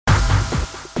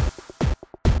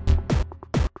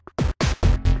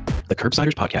The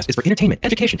Curbsiders podcast is for entertainment,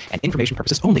 education, and information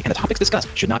purposes only, and the topics discussed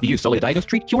should not be used solely to diagnose,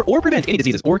 treat, cure, or prevent any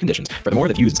diseases or conditions. Furthermore,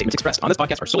 the views and statements expressed on this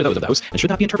podcast are solely those of the host and should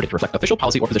not be interpreted to reflect official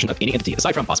policy or position of any entity,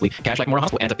 aside from possibly Cashback Memorial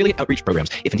Hospital and affiliate outreach programs,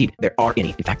 if indeed there are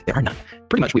any. In fact, there are none.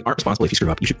 Pretty much, we aren't responsible if you screw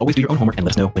up. You should always do your own homework and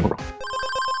let us know when we're wrong.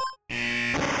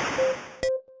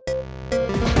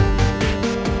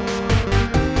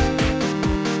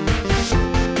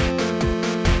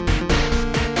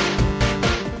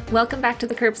 Welcome back to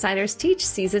the Curbsiders Teach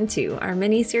Season 2, our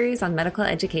mini-series on medical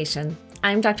education.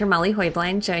 I'm Dr. Molly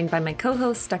Hoybline, joined by my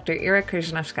co-host, Dr. Ira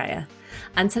Krzyzewskaja.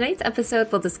 On tonight's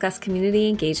episode, we'll discuss community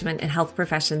engagement in health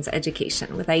professions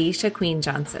education with Aisha Queen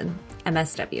Johnson,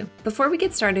 MSW. Before we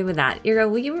get started with that, Ira,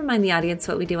 will you remind the audience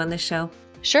what we do on this show?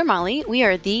 Sure, Molly. We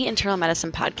are the internal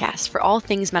medicine podcast for all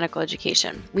things medical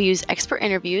education. We use expert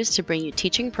interviews to bring you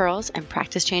teaching pearls and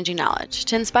practice-changing knowledge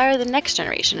to inspire the next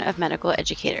generation of medical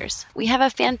educators. We have a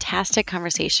fantastic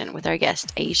conversation with our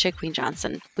guest, Aisha Queen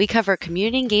Johnson. We cover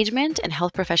community engagement and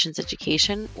health professions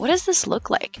education. What does this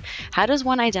look like? How does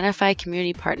one identify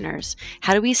community partners?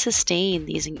 How do we sustain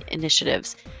these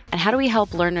initiatives? And how do we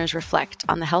help learners reflect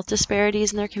on the health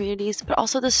disparities in their communities, but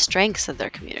also the strengths of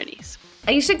their communities?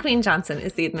 Aisha Queen Johnson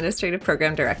is the Administrative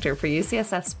Program Director for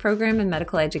UCSF's Program in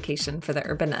Medical Education for the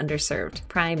Urban Underserved,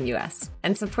 PRIME US,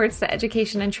 and supports the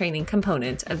education and training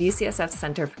component of UCSF's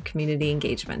Center for Community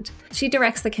Engagement. She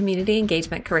directs the Community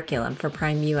Engagement Curriculum for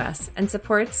PRIME US and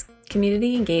supports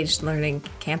community-engaged learning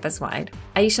campus-wide.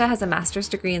 Aisha has a master's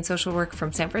degree in social work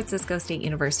from San Francisco State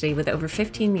University with over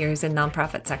 15 years in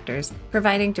nonprofit sectors,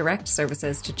 providing direct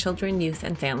services to children, youth,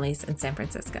 and families in San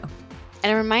Francisco.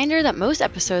 And a reminder that most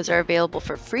episodes are available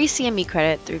for free CME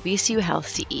credit through VCU Health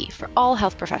CE for all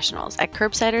health professionals at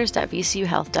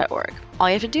curbsiders.vcuhealth.org. All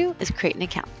you have to do is create an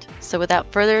account. So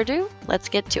without further ado, let's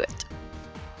get to it.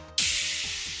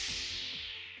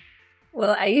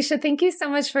 Well, Aisha, thank you so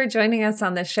much for joining us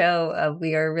on the show.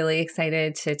 We are really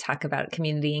excited to talk about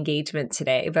community engagement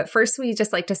today. But first, we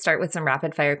just like to start with some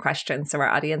rapid fire questions so our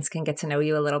audience can get to know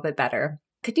you a little bit better.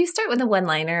 Could you start with a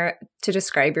one-liner to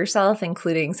describe yourself,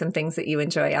 including some things that you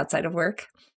enjoy outside of work?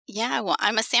 Yeah, well,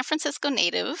 I'm a San Francisco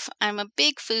native. I'm a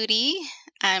big foodie.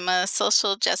 I'm a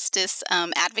social justice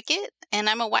advocate, and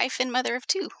I'm a wife and mother of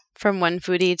two. From one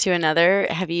foodie to another,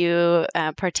 have you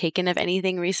partaken of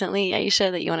anything recently,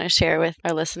 Aisha, that you want to share with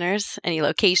our listeners? Any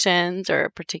locations or a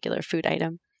particular food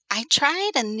item? I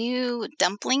tried a new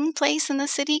dumpling place in the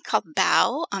city called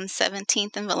Bao on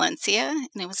 17th in Valencia,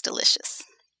 and it was delicious.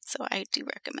 So I do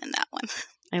recommend that one.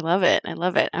 I love it. I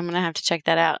love it. I'm going to have to check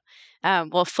that out.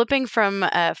 Well, flipping from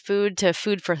food to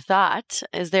food for thought,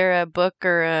 is there a book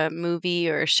or a movie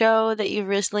or a show that you've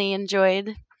recently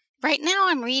enjoyed? Right now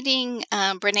I'm reading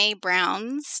Brene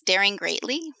Brown's Daring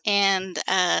Greatly, and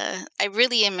I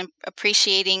really am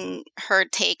appreciating her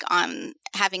take on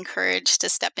having courage to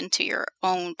step into your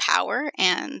own power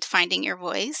and finding your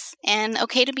voice, and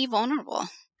okay to be vulnerable.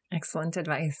 Excellent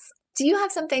advice. Do you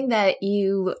have something that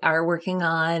you are working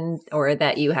on or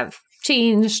that you have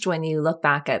changed when you look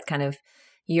back at kind of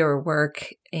your work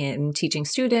in teaching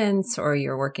students or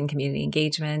your work in community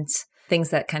engagement, things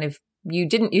that kind of you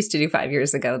didn't used to do 5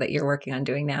 years ago that you're working on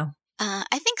doing now?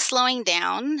 I think slowing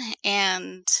down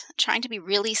and trying to be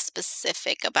really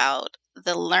specific about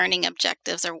the learning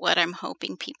objectives or what I'm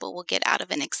hoping people will get out of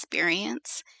an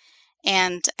experience.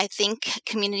 And I think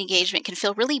community engagement can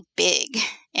feel really big.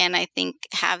 And I think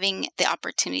having the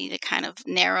opportunity to kind of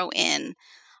narrow in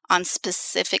on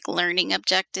specific learning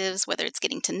objectives, whether it's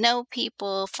getting to know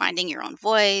people, finding your own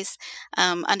voice,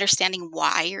 understanding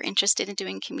why you're interested in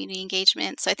doing community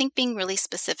engagement. So I think being really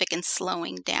specific and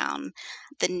slowing down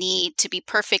the need to be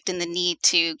perfect and the need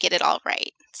to get it all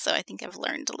right. So I think I've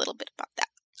learned a little bit about that.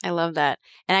 I love that.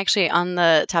 And actually, on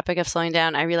the topic of slowing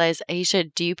down, I realized,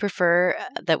 Aisha, do you prefer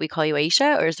that we call you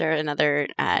Aisha, or is there another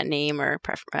name or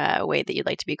way that you'd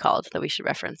like to be called that we should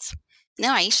reference?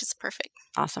 No, Aisha's perfect.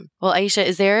 Awesome. Well, Aisha,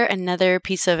 is there another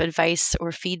piece of advice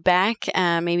or feedback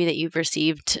maybe that you've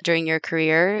received during your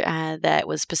career that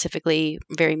was specifically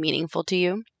very meaningful to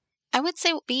you? I would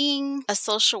say being a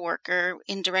social worker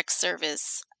in direct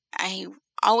service, I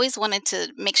always wanted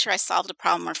to make sure I solved a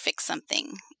problem or fix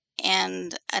something.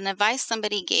 And an advice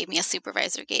somebody gave me, a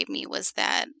supervisor gave me, was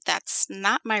that that's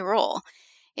not my role.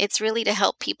 It's really to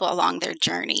help people along their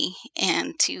journey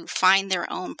and to find their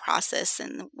own process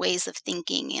and ways of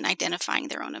thinking and identifying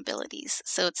their own abilities.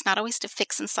 So it's not always to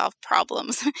fix and solve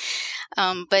problems,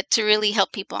 but to really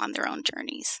help people on their own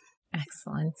journeys.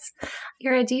 Excellent.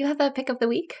 Ira, do you have a pick of the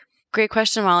week? Great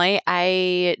question, Molly.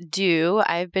 I do.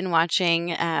 I've been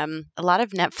watching a lot of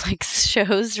Netflix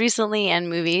shows recently and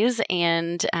movies,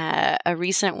 and a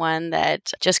recent one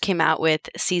that just came out with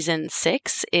season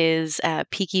 6 is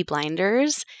Peaky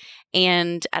Blinders.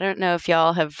 And I don't know if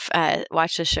y'all have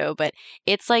watched the show, but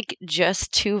it's like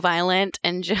just too violent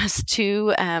and just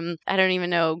too, I don't even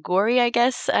know, gory, I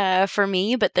guess, for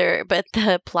me. But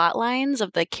the plot lines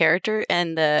of the character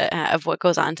and the of what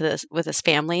goes on to this with this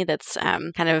family that's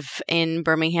kind of in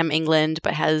Birmingham, England,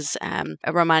 but has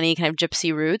a Romani kind of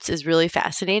gypsy roots is really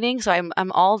fascinating. So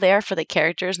I'm all there for the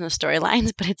characters and the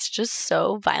storylines, but it's just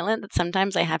so violent that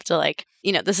sometimes I have to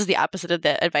this is the opposite of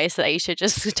the advice that Aisha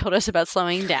just told us about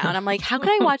slowing down. I'm like, how can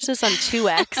I watch this on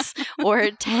 2x or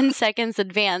 10 seconds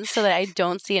advance so that I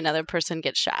don't see another person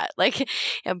get shot? But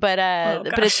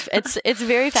it's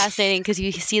very fascinating because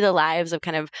you see the lives of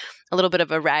kind of a little bit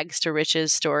of a rags to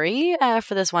riches story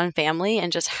for this one family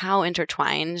and just how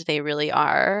intertwined they really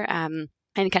are.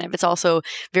 And kind of, it's also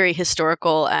very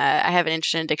historical. I have an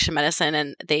interest in addiction medicine,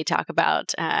 and they talk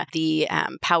about the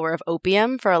power of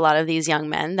opium for a lot of these young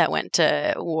men that went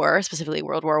to war, specifically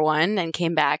World War I, and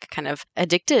came back kind of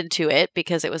addicted to it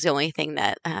because it was the only thing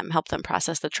that helped them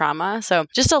process the trauma. So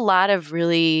just a lot of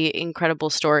really incredible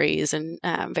stories and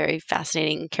very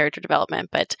fascinating character development.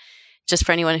 But just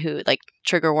for anyone who,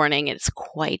 trigger warning, it's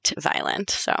quite violent.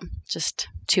 So just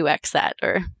 2x that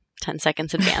or 10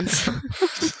 seconds advance.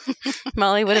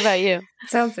 Molly, what about you?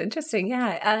 Sounds interesting.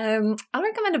 Yeah. I'll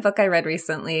recommend a book I read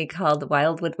recently called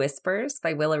Wildwood Whispers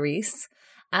by Willa Reese.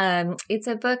 It's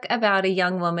a book about a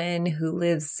young woman who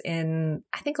lives in,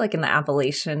 I think in the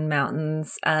Appalachian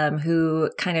Mountains, who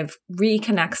kind of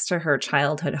reconnects to her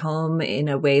childhood home in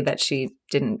a way that she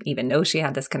didn't even know she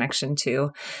had this connection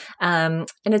to. And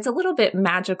it's a little bit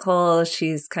magical.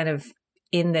 She's kind of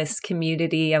in this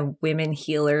community of women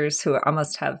healers who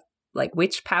almost have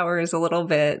witch powers a little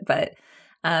bit, but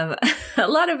a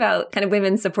lot about kind of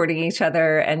women supporting each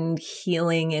other and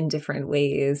healing in different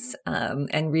ways,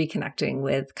 and reconnecting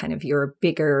with kind of your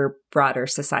bigger, broader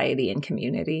society and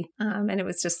community. And it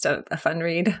was just a fun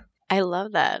read. I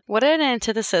love that. What an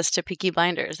antithesis to Peaky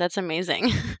Blinders. That's amazing.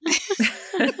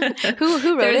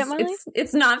 Who wrote it, Molly?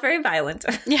 It's not very violent.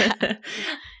 Yeah.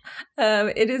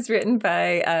 It is written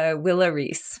by Willa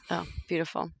Reese. Oh,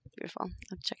 beautiful. Beautiful.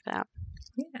 I'll check that out.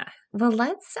 Yeah. Well,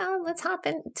 let's hop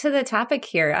into the topic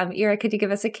here. Ira, could you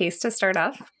give us a case to start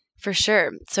off? For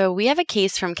sure. So we have a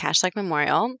case from Cashlike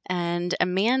Memorial, and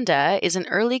Amanda is an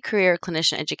early career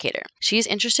clinician educator. She's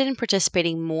interested in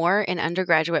participating more in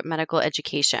undergraduate medical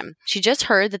education. She just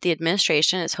heard that the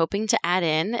administration is hoping to add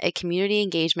in a community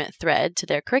engagement thread to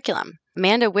their curriculum.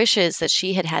 Amanda wishes that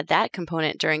she had had that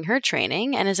component during her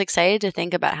training and is excited to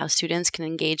think about how students can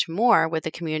engage more with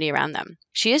the community around them.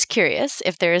 She is curious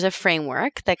if there is a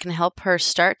framework that can help her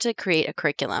start to create a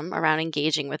curriculum around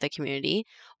engaging with the community,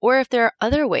 or if there are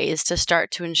other ways to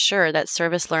start to ensure that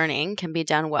service learning can be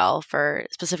done well for,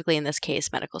 specifically in this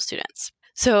case, medical students.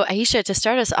 So Aisha, to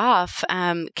start us off,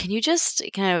 can you just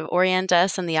kind of orient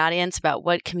us and the audience about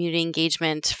what community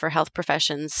engagement for health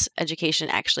professions education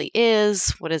actually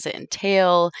is? What does it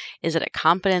entail? Is it a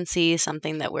competency,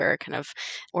 something that we're kind of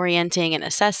orienting and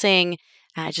assessing?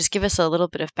 Just give us a little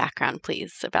bit of background,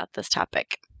 please, about this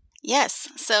topic. Yes.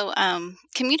 So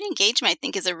community engagement, I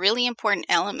think, is a really important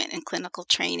element in clinical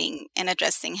training and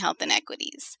addressing health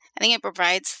inequities. I think it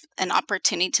provides an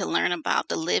opportunity to learn about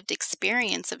the lived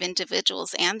experience of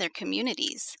individuals and their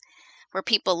communities, where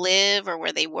people live or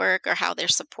where they work or how they're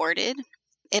supported.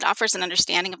 It offers an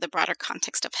understanding of the broader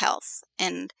context of health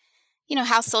and,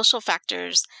 how social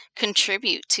factors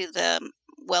contribute to the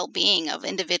well-being of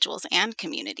individuals and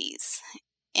communities.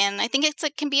 And I think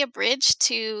it can be a bridge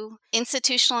to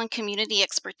institutional and community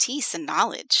expertise and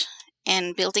knowledge.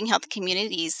 And building health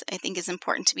communities, I think, is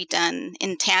important to be done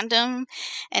in tandem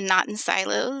and not in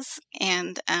silos.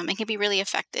 And it can be really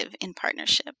effective in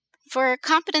partnership. For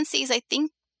competencies, I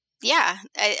think,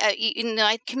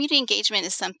 community engagement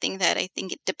is something that I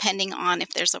think, depending on if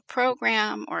there's a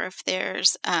program or if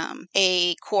there's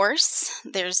a course,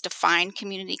 there's defined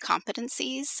community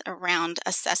competencies around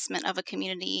assessment of a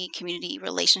community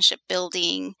relationship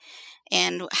building,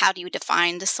 and how do you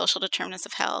define the social determinants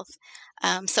of health.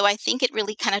 So I think it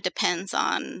really kind of depends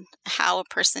on how a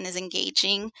person is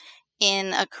engaging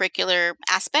in a curricular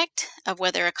aspect of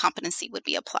whether a competency would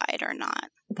be applied or not.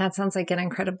 That sounds like an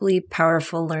incredibly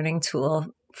powerful learning tool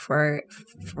for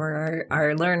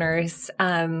our learners.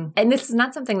 And this is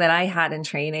not something that I had in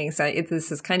training. So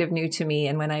this is kind of new to me.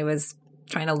 And when I was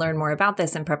trying to learn more about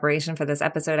this in preparation for this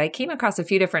episode, I came across a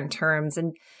few different terms.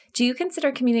 And do you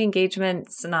consider community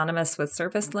engagement synonymous with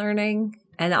service learning?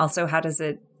 And also, how does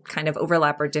it kind of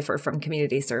overlap or differ from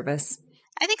community service?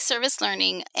 I think service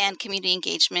learning and community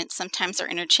engagement sometimes are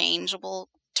interchangeable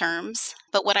terms,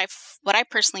 but what I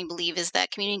personally believe is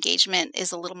that community engagement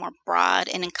is a little more broad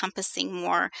and encompassing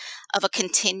more of a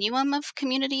continuum of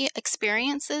community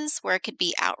experiences, where it could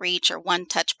be outreach or one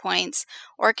touch points,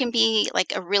 or it can be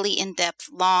like a really in-depth,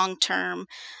 long-term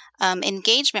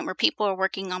engagement where people are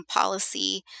working on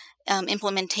policy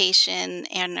implementation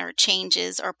and or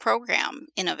changes or program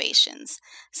innovations.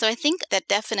 So I think that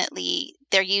definitely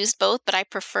they're used both, but I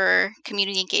prefer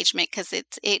community engagement because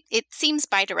it seems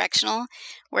bidirectional,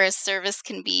 whereas service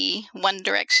can be one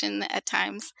direction at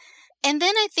times. And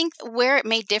then I think where it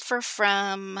may differ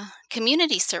from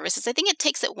community services, I think it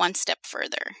takes it one step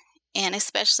further. And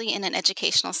especially in an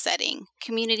educational setting,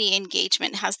 community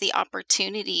engagement has the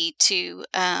opportunity to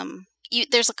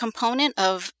there's a component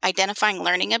of identifying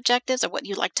learning objectives or what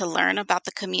you'd like to learn about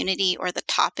the community or the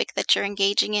topic that you're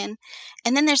engaging in.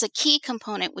 And then there's a key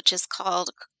component, which is called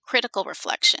critical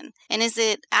reflection. And is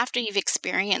it after you've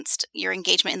experienced your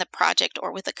engagement in the project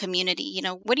or with a community,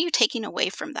 what are you taking away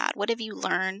from that? What have you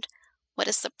learned? What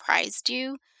has surprised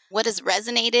you? What has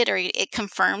resonated or it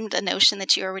confirmed a notion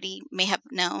that you already may have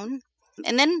known?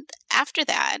 And then after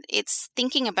that, it's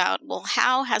thinking about, well,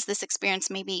 how has this experience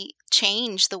maybe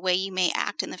changed the way you may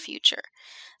act in the future?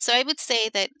 So I would say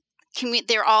that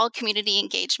they're all community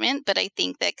engagement, but I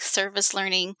think that service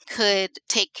learning could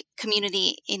take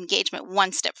community engagement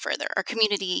one step further, or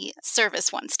community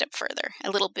service one step further, a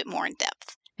little bit more in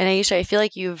depth. And Aisha, I feel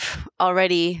like you've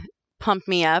already pumped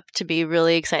me up to be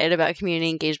really excited about community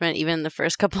engagement, even in the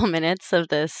first couple of minutes of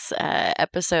this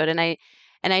episode.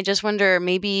 And I just wonder,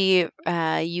 maybe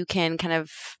you can kind of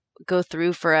go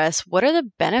through for us, what are the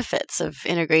benefits of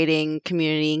integrating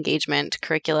community engagement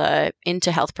curricula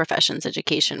into health professions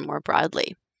education more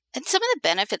broadly? And some of the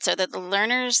benefits are that the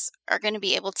learners are going to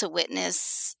be able to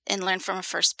witness and learn from a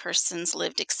first person's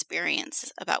lived experience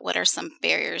about what are some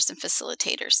barriers and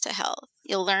facilitators to health.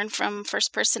 You'll learn from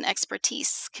first person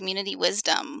expertise, community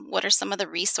wisdom. What are some of the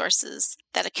resources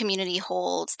that a community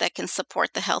holds that can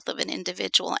support the health of an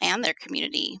individual and their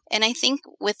community? And I think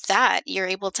with that, you're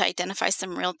able to identify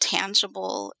some real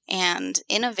tangible and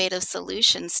innovative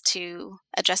solutions to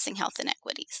addressing health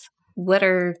inequities. What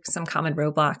are some common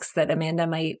roadblocks that Amanda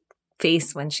might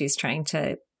face when she's trying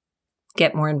to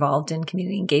get more involved in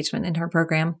community engagement in her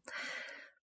program?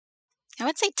 I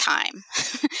would say time.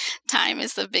 Time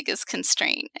is the biggest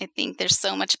constraint. I think there's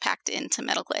so much packed into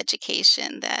medical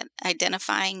education that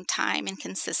identifying time and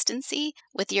consistency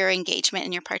with your engagement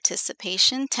and your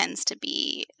participation tends to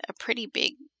be a pretty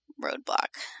big roadblock.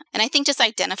 And I think just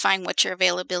identifying what your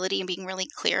availability and being really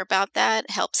clear about that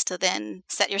helps to then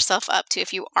set yourself up to,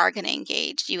 if you are going to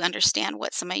engage, you understand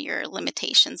what some of your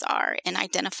limitations are, and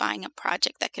identifying a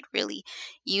project that could really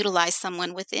utilize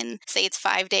someone within, say it's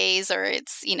 5 days, or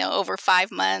it's, over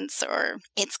 5 months, or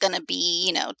it's going to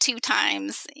be, 2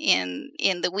 times in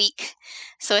the week.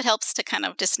 So it helps to kind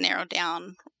of just narrow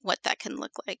down what that can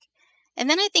look like. And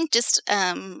then I think just,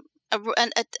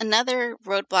 another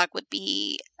roadblock would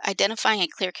be identifying a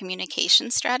clear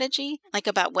communication strategy, like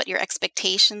about what your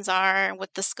expectations are,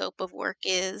 what the scope of work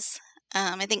is.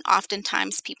 I think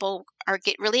oftentimes people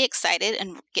get really excited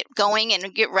and get going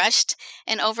and get rushed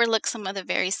and overlook some of the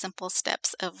very simple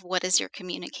steps of what is your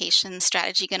communication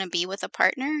strategy going to be with a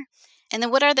partner. And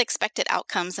then what are the expected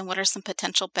outcomes and what are some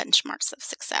potential benchmarks of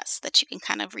success that you can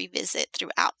kind of revisit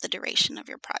throughout the duration of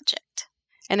your project.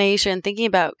 And Aisha, in thinking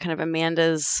about kind of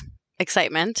Amanda's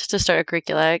excitement to start a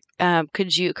curriculum,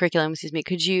 could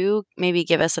you maybe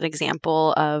give us an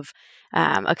example of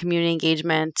a community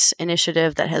engagement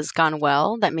initiative that has gone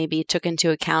well, that maybe took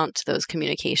into account those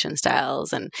communication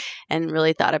styles and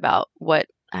really thought about what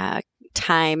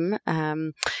time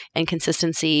and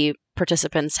consistency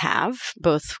participants have,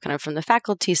 both kind of from the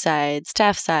faculty side,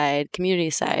 staff side,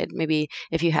 community side? Maybe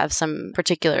if you have some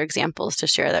particular examples to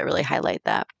share that really highlight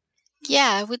that.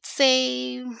 Yeah, I would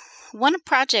say one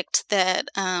project that,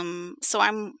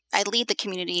 I lead the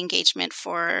community engagement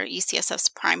for UCSF's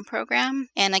Prime program,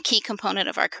 and a key component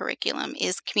of our curriculum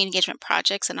is community engagement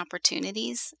projects and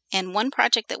opportunities. And one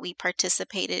project that we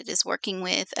participated is working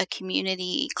with a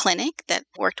community clinic that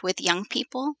worked with young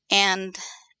people. And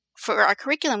for our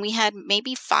curriculum, we had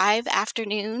maybe 5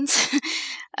 afternoons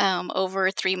over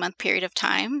a 3-month period of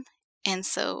time. And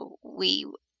so we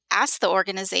asked the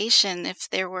organization if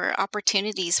there were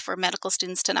opportunities for medical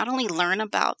students to not only learn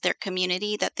about their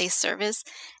community that they service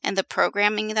and the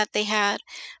programming that they had,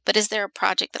 but is there a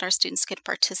project that our students could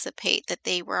participate that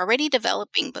they were already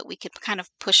developing, but we could kind of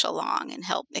push along and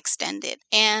help extend it.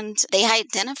 And they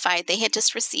identified they had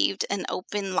just received an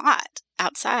open lot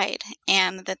outside,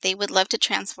 and that they would love to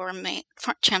transform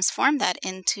that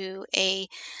into a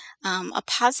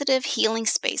positive healing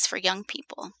space for young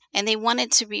people. And they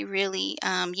wanted to be really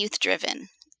youth driven.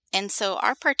 And so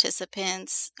our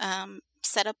participants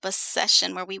set up a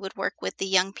session where we would work with the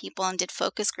young people and did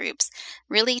focus groups,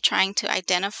 really trying to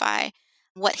identify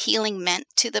what healing meant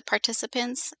to the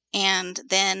participants, and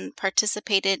then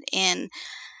participated in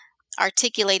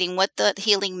articulating what the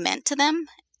healing meant to them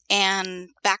and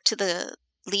back to the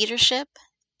leadership.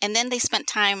 And then they spent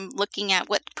time looking at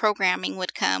what programming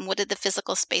would come, what did the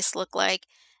physical space look like,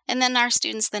 and then our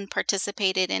students then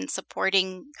participated in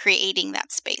supporting creating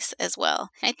that space as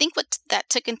well. And I think what that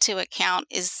took into account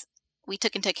is we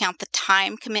took into account the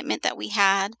time commitment that we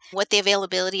had, what the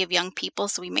availability of young people.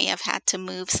 So we may have had to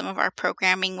move some of our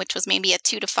programming, which was maybe a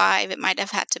 2 to 5. It might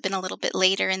have had to been a little bit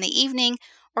later in the evening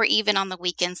or even on the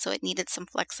weekend. So it needed some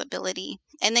flexibility.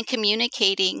 And then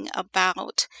communicating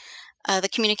about the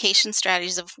communication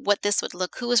strategies of what this would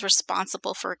look, who was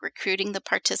responsible for recruiting the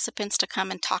participants to come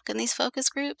and talk in these focus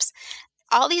groups.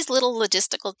 All these little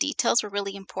logistical details were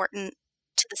really important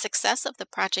to the success of the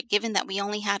project, given that we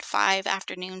only had 5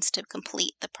 afternoons to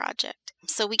complete the project.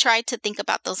 So we tried to think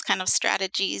about those kind of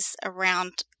strategies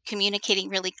around communicating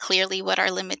really clearly what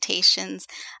our limitations,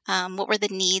 what were the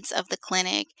needs of the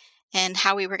clinic, and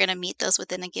how we were going to meet those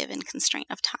within a given constraint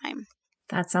of time.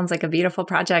 That sounds like a beautiful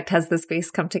project. Has the space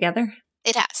come together?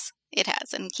 It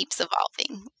has, and keeps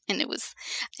evolving. And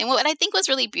what I think was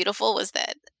really beautiful was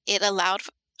that it allowed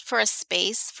for a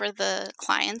space for the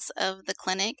clients of the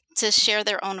clinic to share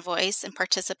their own voice and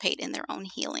participate in their own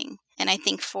healing. And I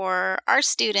think for our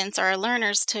students, our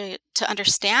learners to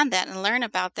understand that and learn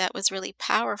about that was really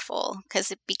powerful,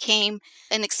 because it became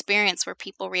an experience where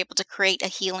people were able to create a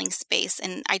healing space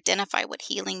and identify what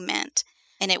healing meant.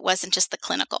 And it wasn't just the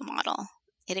clinical model.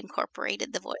 It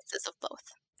incorporated the voices of both.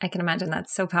 I can imagine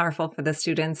that's so powerful for the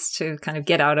students to kind of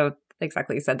get out of,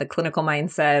 exactly you said, the clinical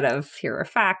mindset of here are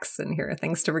facts and here are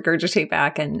things to regurgitate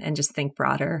back and just think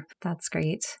broader. That's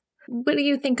great. What do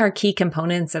you think are key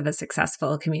components of a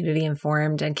successful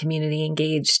community-informed and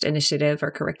community-engaged initiative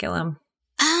or curriculum?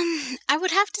 I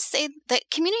would have to say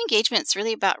that community engagement is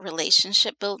really about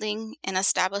relationship building and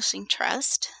establishing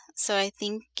trust. So I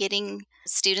think getting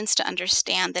students to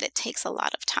understand that it takes a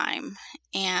lot of time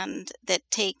and that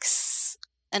takes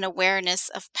an awareness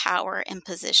of power and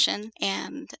position.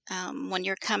 And when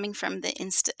you're coming from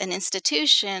an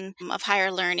institution of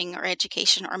higher learning or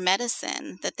education or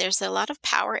medicine, that there's a lot of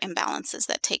power imbalances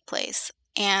that take place.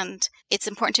 And it's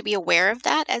important to be aware of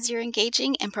that as you're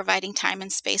engaging and providing time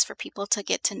and space for people to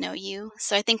get to know you.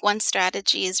 So I think one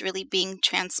strategy is really being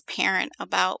transparent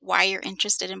about why you're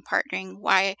interested in partnering,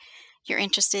 why you're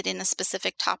interested in a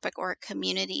specific topic or a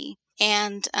community,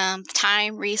 and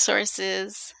time,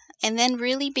 resources, and then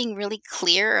really being really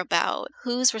clear about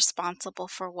who's responsible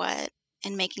for what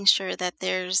and making sure that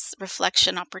there's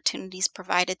reflection opportunities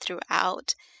provided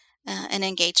throughout an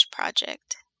engaged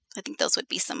project. I think those would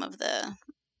be some of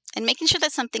and making sure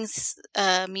that something's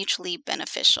mutually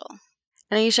beneficial.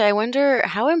 And Aisha, I wonder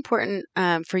how important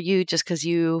for you, just because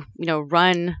you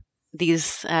run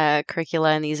these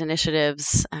curricula and these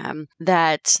initiatives,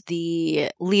 that the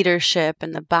leadership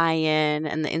and the buy-in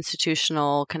and the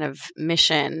institutional kind of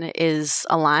mission is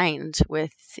aligned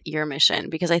with your mission.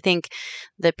 Because I think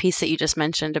the piece that you just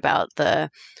mentioned about the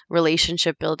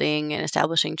relationship building and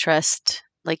establishing trust,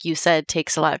 like you said,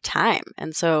 takes a lot of time.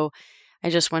 And so I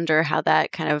just wonder how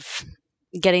that kind of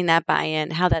getting that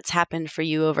buy-in, how that's happened for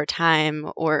you over time,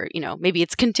 or, maybe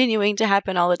it's continuing to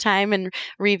happen all the time, and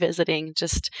revisiting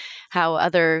just how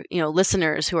other,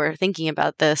 listeners who are thinking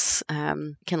about this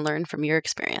can learn from your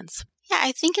experience. Yeah,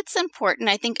 I think it's important.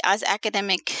 I think as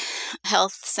academic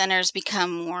health centers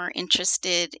become more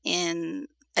interested in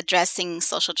addressing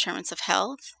social determinants of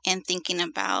health and thinking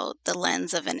about the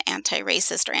lens of an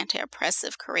anti-racist or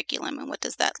anti-oppressive curriculum and what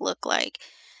does that look like,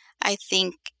 I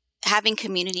think having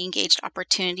community-engaged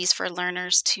opportunities for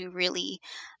learners to really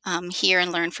hear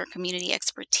and learn from community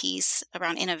expertise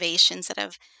around innovations that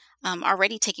have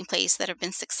already taken place that have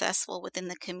been successful within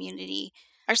the community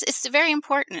it's very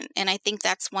important. And I think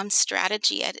that's one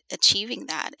strategy at achieving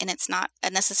that. And it's not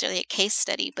necessarily a case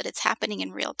study, but it's happening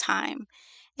in real time.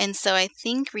 And so I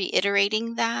think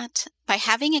reiterating that by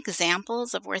having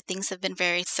examples of where things have been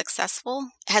very successful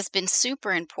has been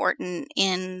super important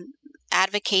in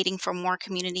advocating for more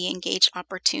community engaged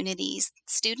opportunities.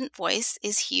 Student voice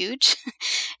is huge.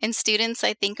 And students,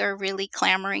 I think, are really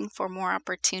clamoring for more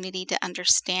opportunity to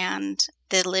understand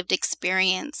the lived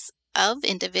experience of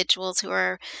individuals who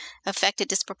are affected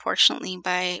disproportionately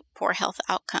by poor health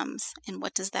outcomes. And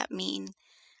what does that mean?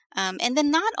 And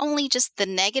then not only just the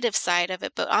negative side of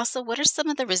it, but also what are some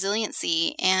of the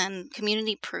resiliency and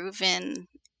community proven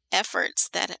efforts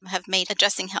that have made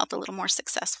addressing health a little more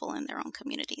successful in their own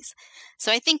communities. So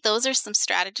I think those are some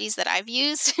strategies that I've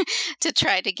used to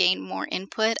try to gain more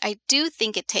input. I do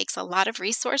think it takes a lot of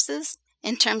resources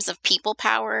in terms of people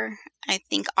power. I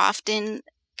think often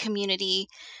community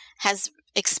has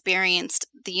experienced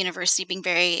the university being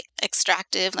very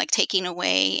extractive, like taking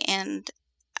away, and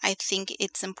I think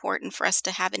it's important for us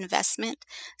to have investment.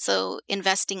 So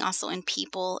investing also in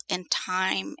people and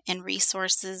time and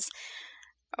resources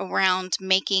around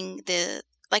making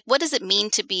what does it mean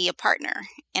to be a partner?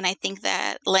 And I think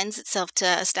that lends itself to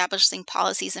establishing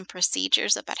policies and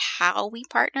procedures about how we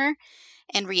partner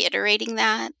and reiterating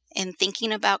that and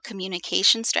thinking about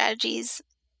communication strategies.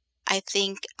 I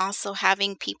think also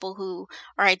having people who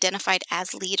are identified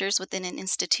as leaders within an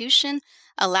institution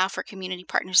allow for community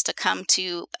partners to come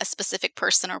to a specific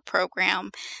person or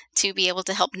program to be able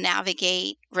to help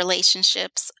navigate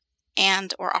relationships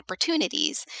and or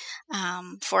opportunities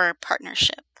for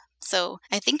partnership. So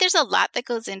I think there's a lot that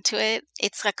goes into it.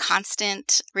 It's a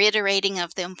constant reiterating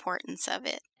of the importance of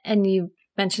it. And you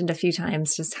mentioned a few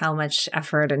times just how much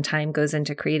effort and time goes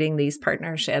into creating these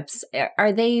partnerships.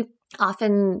 Are they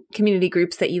often community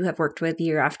groups that you have worked with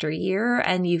year after year,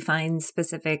 and you find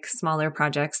specific smaller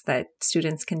projects that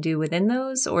students can do within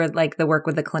those? Or like the work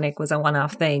with the clinic was a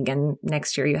one-off thing and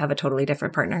next year you have a totally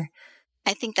different partner?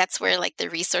 I think that's where like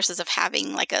the resources of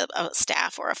having like a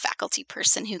staff or a faculty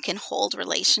person who can hold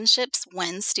relationships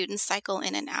when students cycle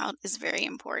in and out is very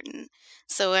important.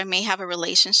 So I may have a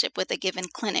relationship with a given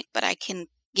clinic, but I can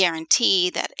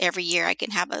guarantee that every year I can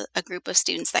have a group of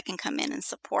students that can come in and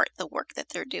support the work that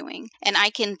they're doing. And I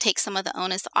can take some of the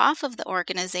onus off of the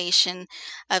organization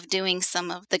of doing some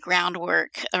of the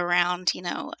groundwork around,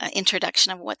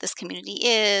 introduction of what this community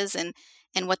is and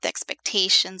what the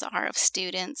expectations are of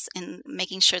students and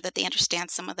making sure that they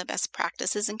understand some of the best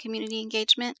practices in community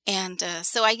engagement. And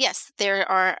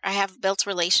I have built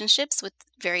relationships with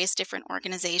various different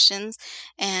organizations,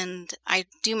 and I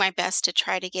do my best to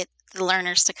try to get the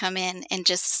learners to come in and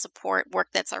just support work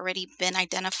that's already been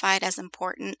identified as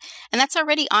important. And that's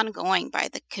already ongoing by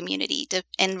the community.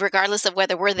 And regardless of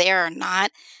whether we're there or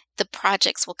not, the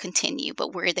projects will continue,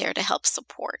 but we're there to help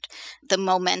support the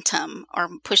momentum or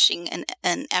pushing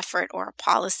an effort or a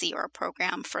policy or a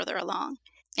program further along.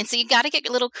 And so you got to get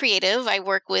a little creative. I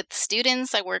work with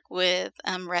students, I work with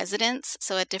residents,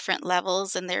 so at different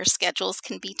levels, and their schedules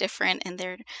can be different and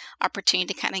their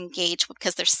opportunity to kind of engage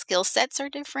because their skill sets are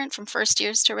different from first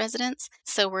years to residents.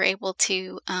 So we're able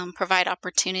to provide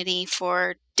opportunity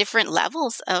for different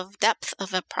levels of depth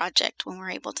of a project when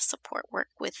we're able to support work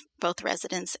with both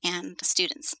residents and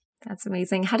students. That's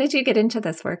amazing. How did you get into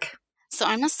this work? So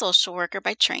I'm a social worker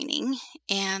by training,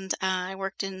 and I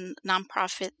worked in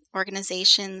nonprofit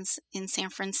organizations in San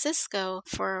Francisco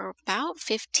for about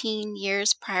 15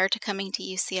 years prior to coming to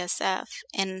UCSF,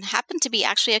 and happened to be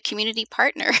actually a community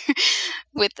partner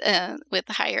with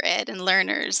higher ed and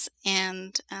learners.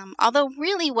 And although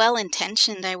really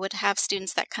well-intentioned, I would have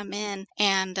students that come in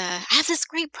and I have this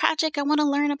great project. I want to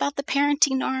learn about the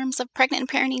parenting norms of pregnant and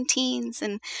parenting teens.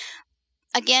 And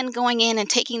again, going in and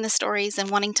taking the stories and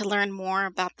wanting to learn more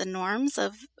about the norms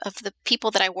of the people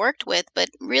that I worked with, but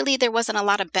really there wasn't a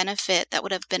lot of benefit that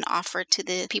would have been offered to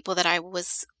the people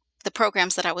the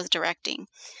programs that I was directing.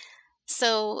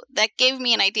 So that gave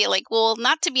me an idea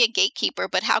not to be a gatekeeper,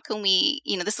 but how can we,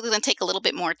 this is going to take a little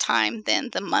bit more time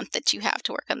than the month that you have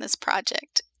to work on this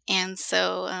project. And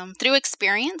so through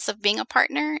experience of being a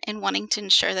partner and wanting to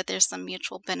ensure that there's some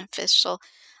mutual beneficial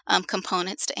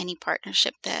components to any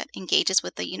partnership that engages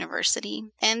with the university.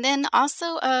 And then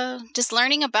also just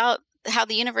learning about how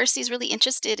the university is really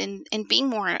interested in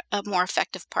being a more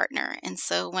effective partner. And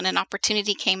so when an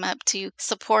opportunity came up to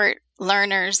support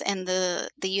learners and the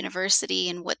university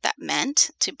and what that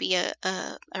meant to be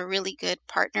a really good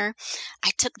partner, I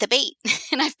took the bait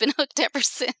and I've been hooked ever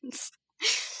since.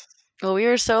 Well, we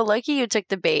were so lucky you took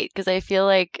the bait because I feel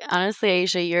like, honestly,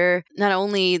 Aisha, you're not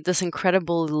only this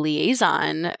incredible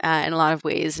liaison in a lot of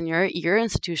ways and your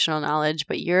institutional knowledge,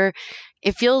 but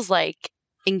it feels like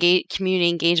community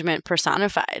engagement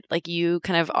personified. Like you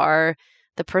kind of are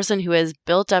the person who has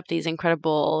built up these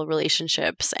incredible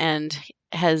relationships and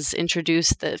has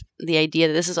introduced the idea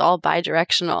that this is all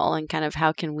bi-directional and kind of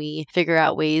how can we figure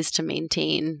out ways to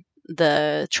maintain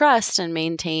the trust and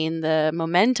maintain the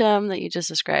momentum that you just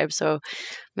described. So,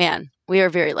 man, we are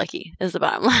very lucky is the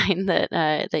bottom line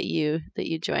that you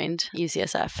joined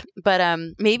UCSF. But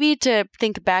maybe to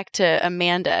think back to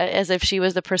Amanda as if she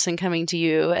was the person coming to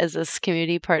you as this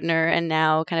community partner and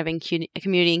now kind of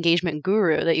community engagement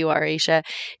guru that you are, Aisha.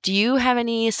 Do you have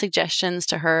any suggestions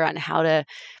to her on how to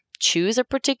choose a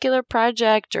particular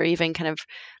project or even kind of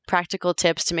practical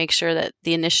tips to make sure that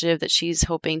the initiative that she's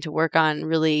hoping to work on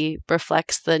really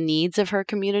reflects the needs of her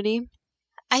community?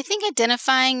 I think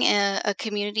identifying a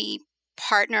community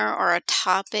partner or a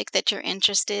topic that you're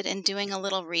interested in, doing a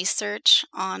little research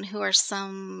on who are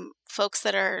some folks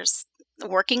that are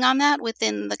working on that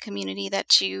within the community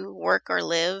that you work or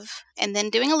live, and then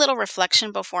doing a little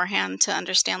reflection beforehand to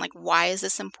understand, like, why is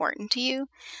this important to you,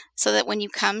 so that when you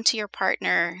come to your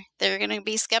partner, they're going to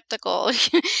be skeptical.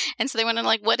 And so they want to,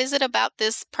 like, what is it about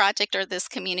this project or this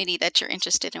community that you're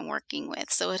interested in working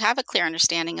with? So have a clear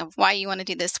understanding of why you want to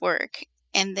do this work.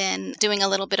 And then doing a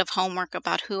little bit of homework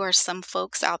about who are some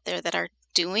folks out there that are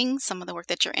doing some of the work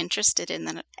that you're interested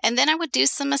in. And then I would do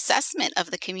some assessment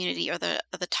of the community or the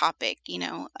topic,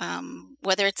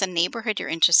 whether it's a neighborhood you're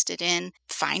interested in,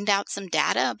 find out some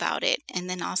data about it, and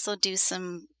then also do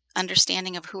some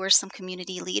understanding of who are some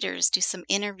community leaders, do some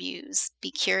interviews,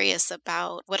 be curious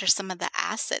about what are some of the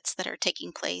assets that are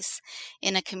taking place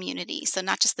in a community. So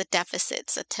not just the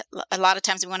deficits. A lot of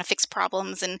times we want to fix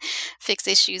problems and fix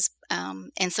issues.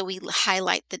 And so we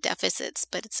highlight the deficits,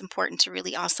 but it's important to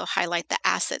really also highlight the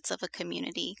assets of a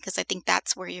community, because I think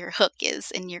that's where your hook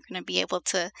is. And you're going to be able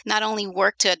to not only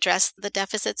work to address the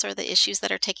deficits or the issues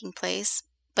that are taking place,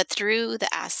 but through the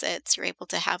assets, you're able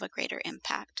to have a greater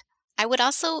impact. I would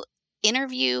also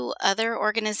interview other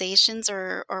organizations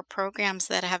or programs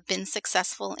that have been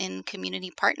successful in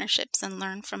community partnerships and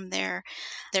learn from their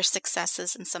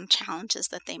successes and some challenges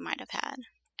that they might have had.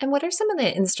 And what are some of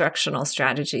the instructional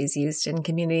strategies used in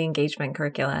community engagement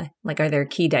curricula? Like, are there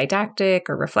key didactic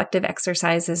or reflective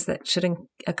exercises that should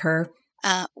occur?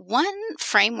 One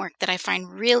framework that I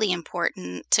find really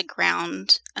important to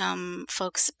ground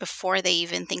folks before they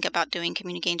even think about doing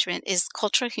community engagement is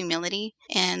cultural humility.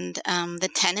 And the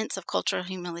tenets of cultural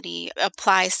humility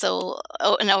apply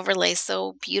and overlay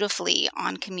so beautifully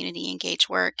on community engaged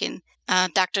work. And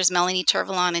Doctors Melanie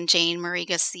Turvalon and Jane Marie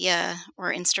Garcia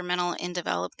were instrumental in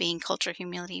developing cultural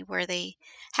humility, where they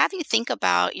have you think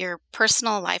about your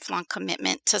personal lifelong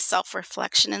commitment to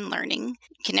self-reflection and learning.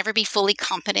 You can never be fully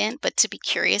competent, but to be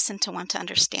curious and to want to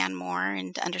understand more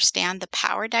and to understand the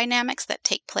power dynamics that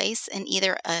take place in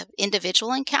either an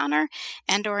individual encounter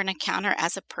and or an encounter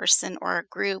as a person or a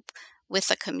group with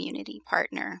a community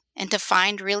partner, and to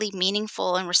find really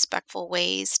meaningful and respectful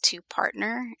ways to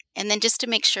partner. And then just to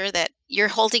make sure that you're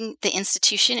holding the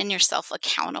institution and yourself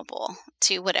accountable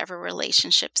to whatever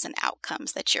relationships and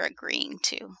outcomes that you're agreeing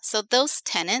to. So those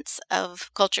tenets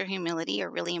of cultural humility are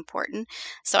really important.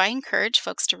 So I encourage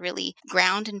folks to really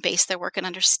ground and base their work in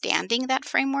understanding that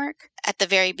framework at the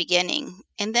very beginning.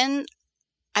 And then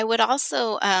I would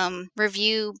also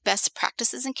review best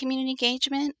practices in community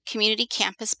engagement. Community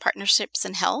Campus Partnerships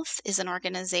in Health is an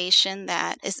organization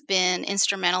that has been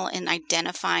instrumental in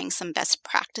identifying some best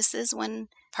practices when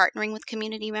partnering with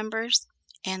community members.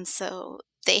 And so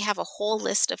they have a whole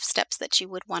list of steps that you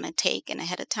would want to take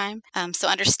ahead of time. So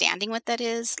understanding what that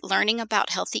is, learning about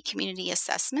healthy community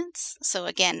assessments. So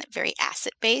again, very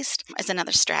asset-based is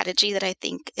another strategy that I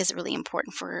think is really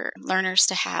important for learners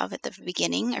to have at the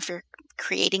beginning if you're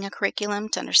creating a curriculum,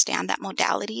 to understand that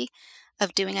modality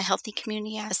of doing a healthy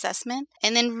community assessment.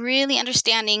 And then really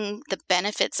understanding the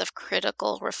benefits of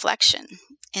critical reflection.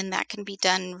 And that can be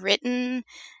done written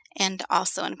and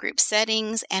also in group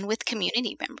settings and with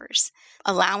community members,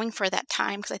 allowing for that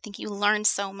time, because I think you learn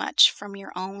so much from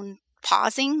your own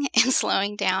pausing and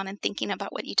slowing down and thinking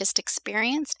about what you just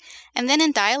experienced, and then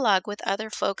in dialogue with other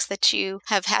folks that you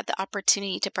have had the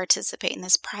opportunity to participate in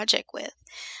this project with.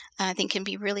 I think can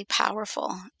be really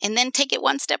powerful. And then take it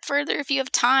one step further if you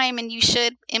have time, and you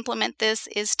should implement this,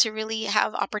 is to really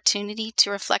have opportunity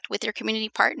to reflect with your community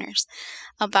partners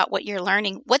about what you're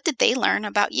learning. What did they learn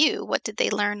about you? What did they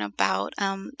learn about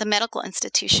the medical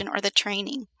institution or the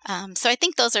training? So I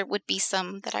think those would be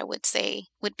some that I would say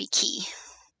would be key.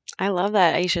 I love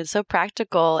that, Aisha. It's so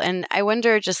practical. And I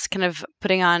wonder, just kind of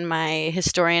putting on my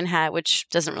historian hat, which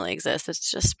doesn't really exist, it's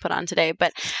just put on today,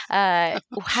 but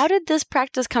how did this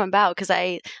practice come about? Because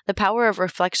the power of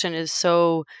reflection is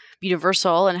so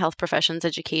universal in health professions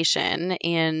education.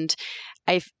 And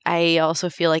I also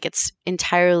feel like it's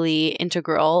entirely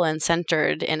integral and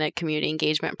centered in a community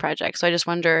engagement project. So I just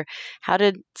wonder, how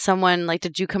did someone,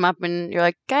 did you come up and you're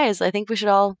like, guys, I think we should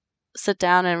all sit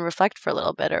down and reflect for a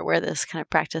little bit, or where this kind of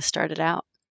practice started out?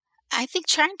 I think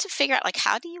trying to figure out, like,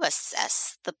 how do you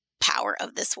assess the power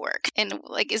of this work? And,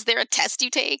 like, is there a test you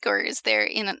take, or is there,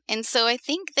 and so I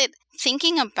think that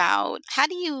thinking about how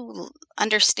do you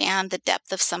understand the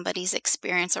depth of somebody's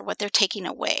experience, or what they're taking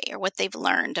away, or what they've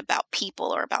learned about people,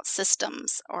 or about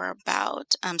systems, or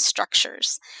about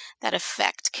structures that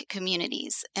affect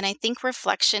communities. And I think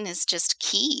reflection is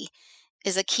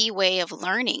a key way of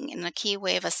learning, and a key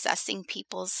way of assessing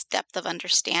people's depth of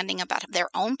understanding about their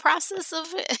own process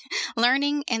of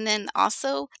learning. And then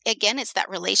also, again, it's that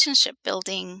relationship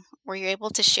building where you're able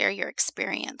to share your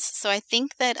experience. So I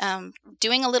think that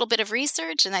doing a little bit of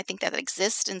research, and I think that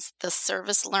exists in the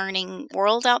service learning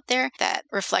world out there, that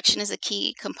reflection is a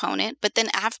key component. But then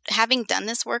having done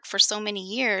this work for so many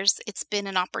years, it's been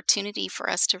an opportunity for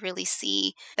us to really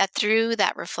see that through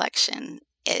that reflection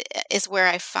is where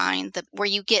I find where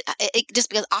you get it just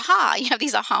because you have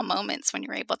these aha moments when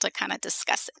you're able to kind of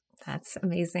discuss it. That's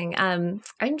amazing. I'm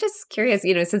just curious,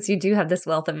 since you do have this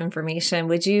wealth of information,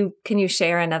 can you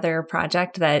share another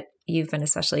project that you've been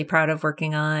especially proud of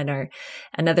working on, or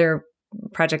another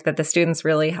project that the students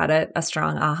really had a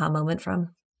strong aha moment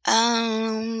from?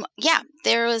 Yeah,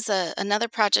 there was another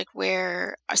project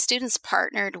where our students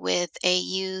partnered with a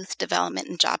youth development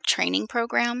and job training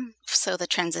program. So the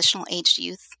transitional aged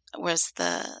youth was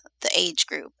the age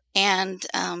group. And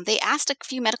they asked a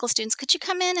few medical students, could you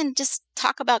come in and just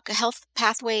talk about health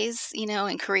pathways,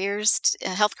 and careers,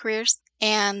 health careers?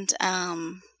 And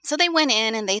so they went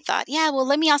in and they thought,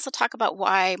 let me also talk about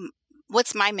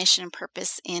what's my mission and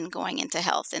purpose in going into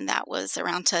health? And that was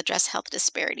around to address health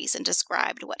disparities, and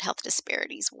described what health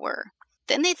disparities were.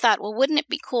 Then they thought, wouldn't it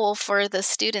be cool for the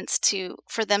students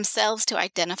for themselves to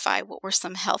identify what were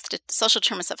some social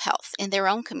determinants of health in their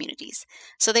own communities?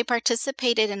 So they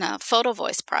participated in a photo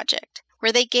voice project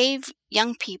where they gave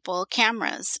young people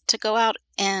cameras to go out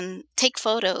and take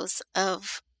photos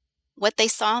of what they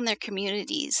saw in their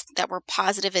communities that were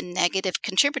positive and negative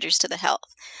contributors to the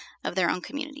health of their own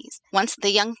communities. Once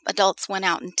the young adults went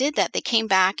out and did that, they came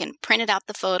back and printed out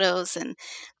the photos, and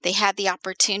they had the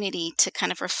opportunity to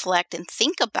kind of reflect and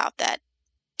think about that.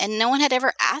 And no one had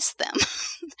ever asked them,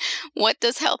 what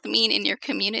does health mean in your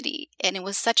community? And it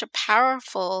was such a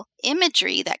powerful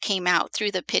imagery that came out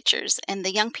through the pictures, and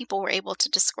the young people were able to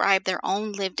describe their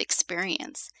own lived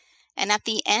experience. And at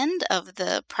the end of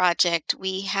the project,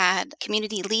 we had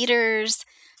community leaders,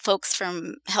 folks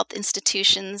from health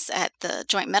institutions at the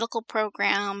Joint Medical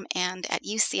Program and at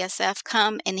UCSF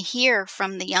come and hear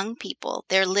from the young people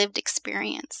their lived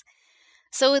experience.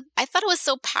 So I thought it was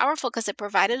so powerful because it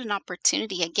provided an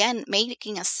opportunity, again,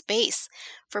 making a space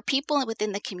for people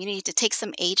within the community to take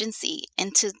some agency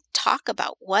and to talk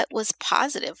about what was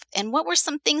positive and what were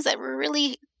some things that were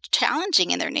really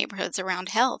challenging in their neighborhoods around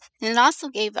health. And it also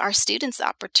gave our students the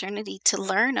opportunity to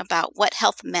learn about what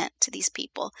health meant to these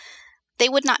people. They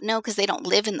would not know because they don't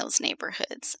live in those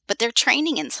neighborhoods, but they're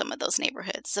training in some of those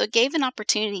neighborhoods. So it gave an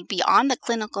opportunity beyond the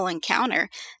clinical encounter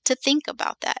to think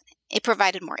about that. It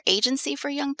provided more agency for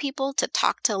young people to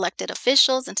talk to elected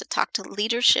officials and to talk to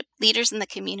leaders in the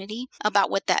community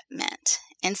about what that meant.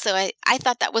 And so I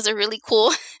thought that was a really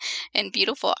cool and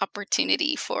beautiful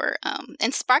opportunity for,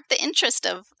 and sparked the interest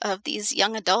of these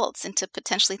young adults, and to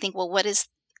potentially think, well,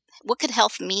 what could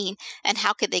health mean, and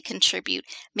how could they contribute,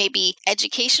 maybe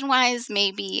education-wise,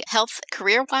 maybe health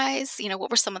career-wise?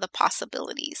 What were some of the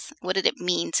possibilities? What did it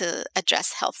mean to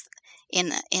address health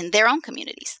in their own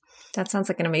communities? That sounds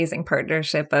like an amazing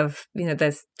partnership of,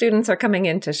 the students are coming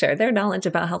in to share their knowledge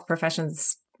about health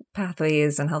professions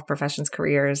pathways and health professions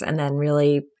careers, and then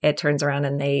really it turns around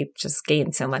and they just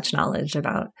gain so much knowledge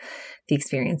about the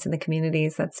experience in the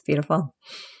communities. That's beautiful.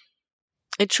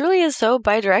 It truly is so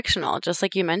bidirectional, just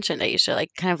like you mentioned, Aisha, like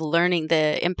kind of learning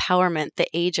the empowerment, the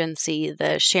agency,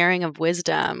 the sharing of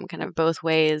wisdom, kind of both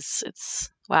ways. It's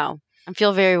wow. I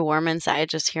feel very warm inside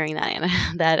just hearing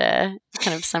that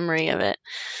kind of summary of it.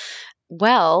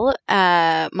 Well,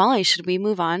 Molly, should we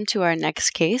move on to our next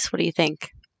case? What do you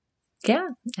think? Yeah,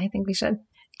 I think we should.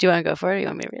 Do you want to go for it, or you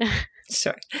want me to read it?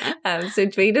 Sure. So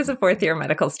Dwayne is a fourth-year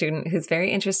medical student who's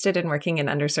very interested in working in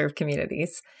underserved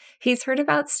communities. He's heard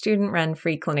about student-run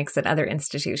free clinics at other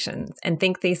institutions and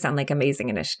think they sound like amazing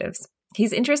initiatives.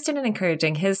 He's interested in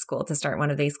encouraging his school to start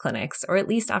one of these clinics, or at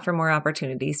least offer more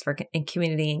opportunities for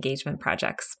community engagement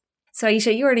projects. So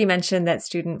Aisha, you already mentioned that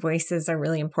student voices are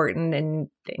really important in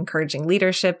encouraging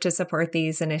leadership to support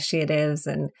these initiatives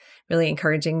and really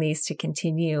encouraging these to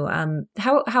continue.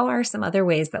 How are some other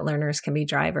ways that learners can be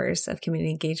drivers of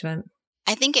community engagement?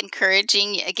 I think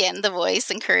encouraging, again, the voice,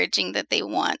 encouraging that they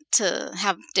want to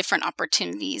have different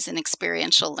opportunities and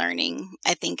experiential learning,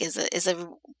 I think is a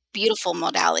beautiful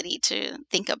modality to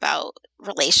think about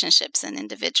relationships and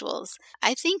individuals.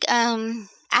 I think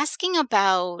asking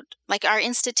about, like, our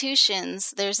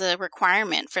institutions, there's a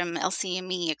requirement from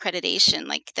LCME accreditation,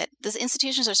 like that these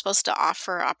institutions are supposed to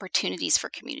offer opportunities for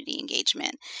community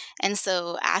engagement. And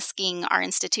so asking our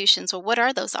institutions, well, what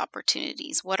are those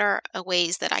opportunities? What are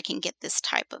ways that I can get this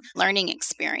type of learning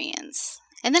experience?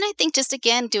 And then I think just,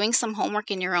 again, doing some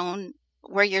homework in your own,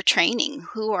 where you're training,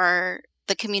 who are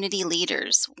the community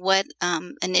leaders, what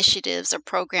initiatives or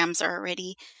programs are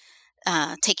already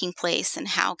taking place, and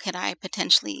how could I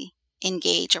potentially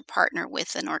engage or partner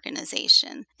with an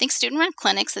organization. I think student-run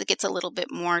clinics, it gets a little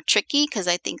bit more tricky because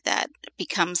I think that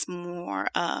becomes more,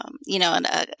 I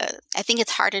think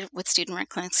it's harder with student-run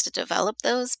clinics to develop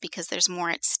those because there's more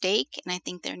at stake, and I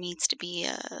think there needs to be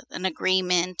an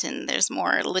agreement, and there's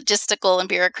more logistical and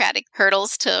bureaucratic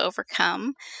hurdles to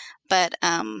overcome. But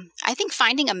I think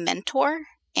finding a mentor,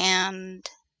 and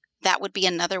that would be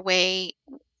another way.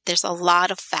 There's a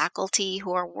lot of faculty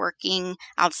who are working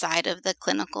outside of the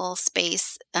clinical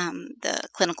space, the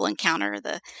clinical encounter,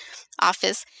 the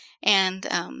office, and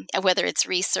whether it's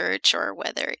research or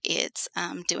whether it's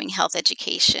doing health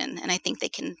education. And I think they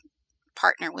can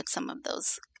partner with some of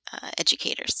those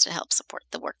educators to help support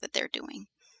the work that they're doing.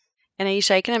 And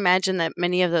Aisha, I can imagine that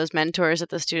many of those mentors that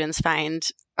the students find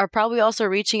are probably also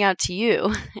reaching out to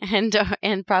you and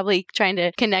probably trying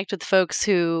to connect with folks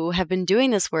who have been doing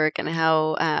this work and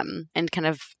how and kind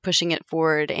of pushing it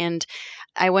forward. And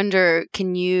I wonder,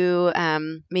 can you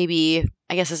maybe,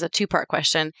 I guess as a two-part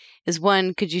question, is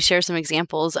one, could you share some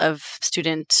examples of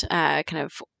student kind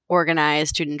of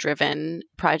organized, student-driven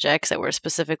projects that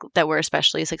were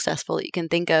especially successful that you can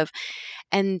think of?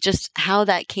 And just how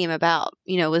that came about.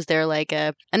 Was there like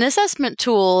an assessment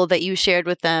tool that you shared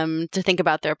with them to think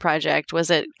about their project? Was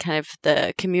it kind of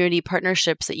the community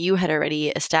partnerships that you had already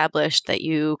established that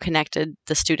you connected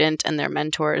the student and their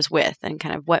mentors with, and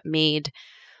kind of what made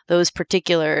those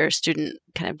particular student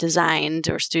kind of designed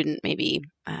or student maybe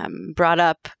brought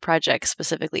up projects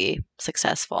specifically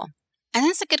successful? And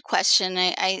that's a good question.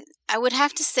 I would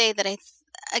have to say that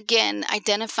again,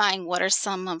 identifying what are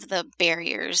some of the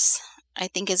barriers I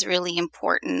think is really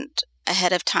important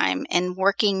ahead of time, and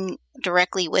working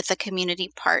directly with a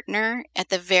community partner at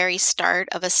the very start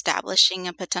of establishing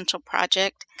a potential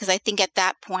project. Because I think at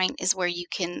that point is where you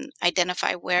can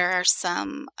identify where are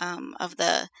some of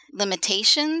the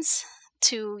limitations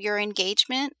to your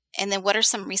engagement, and then what are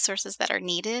some resources that are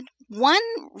needed. One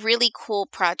really cool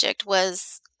project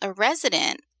was a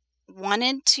resident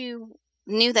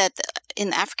knew that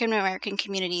in the African American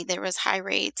community, there was high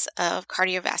rates of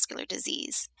cardiovascular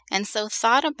disease. And so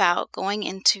thought about going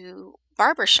into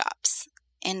barbershops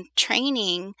and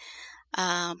training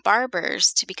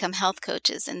barbers to become health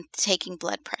coaches and taking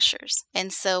blood pressures.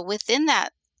 And so within that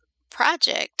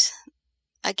project,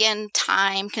 again,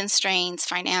 time constraints,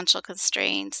 financial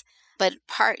constraints, but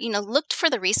looked for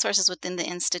the resources within the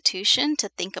institution to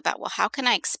think about, well, how can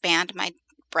I expand my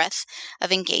breadth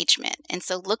of engagement? And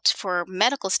so looked for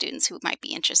medical students who might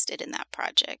be interested in that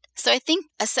project. So I think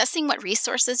assessing what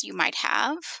resources you might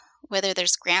have, whether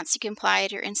there's grants you can apply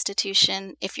at your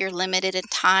institution. If you're limited in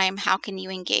time, how can you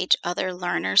engage other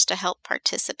learners to help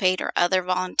participate, or other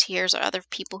volunteers or other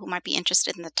people who might be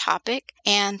interested in the topic?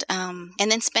 And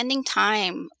then spending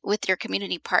time with your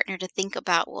community partner to think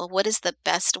about, well, what is the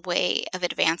best way of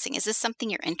advancing? Is this something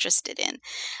you're interested in?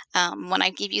 When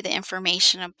I give you the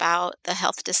information about the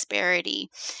health disparity,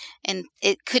 and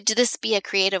could this be a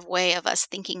creative way of us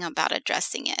thinking about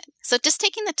addressing it? So just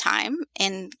taking the time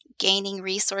and gaining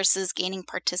resources, gaining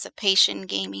participation,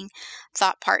 gaining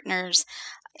thought partners.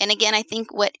 And again, I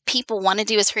think what people want to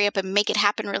do is hurry up and make it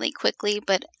happen really quickly.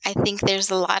 But I think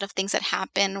there's a lot of things that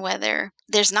happen, whether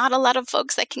there's not a lot of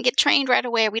folks that can get trained right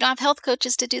away. We don't have health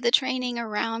coaches to do the training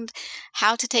around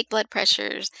how to take blood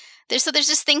pressures. There's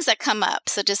just things that come up.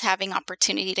 So just having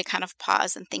opportunity to kind of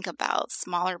pause and think about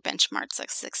smaller benchmarks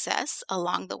of success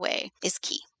along the way is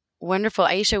key. Wonderful.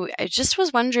 Aisha, I just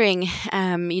was wondering,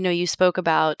 you spoke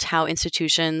about how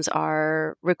institutions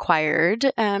are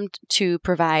required to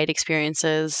provide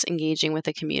experiences engaging with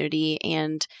the community.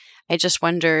 And I just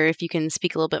wonder if you can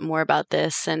speak a little bit more about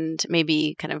this, and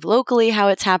maybe kind of locally how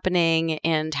it's happening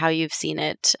and how you've seen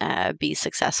it be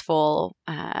successful,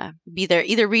 be there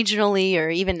either regionally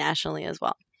or even nationally as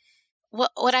well.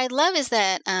 What I love is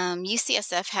that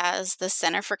UCSF has the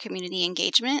Center for Community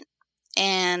Engagement,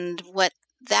 and what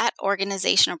that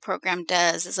organization or program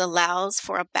does is allows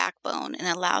for a backbone and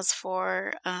allows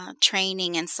for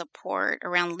training and support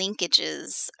around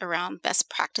linkages, around best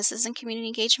practices in community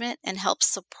engagement, and helps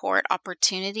support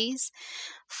opportunities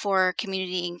for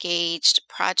community engaged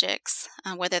projects,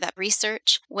 whether that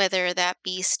research, whether that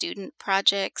be student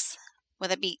projects,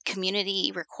 whether it be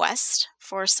community requests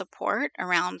for support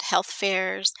around health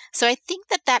fairs. So I think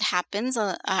that happens.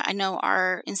 I know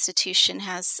our institution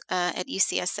has, at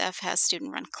UCSF, has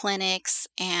student-run clinics,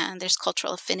 and there's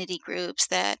cultural affinity groups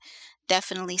that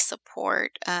definitely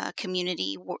support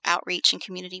community outreach and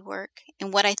community work.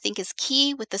 And what I think is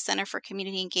key with the Center for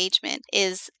Community Engagement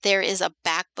is there is a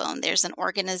backbone. There's an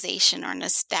organization or an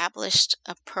established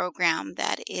program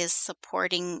that is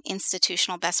supporting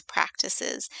institutional best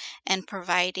practices and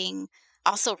providing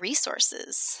also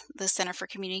resources. The Center for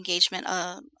Community Engagement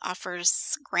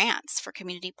offers grants for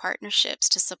community partnerships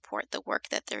to support the work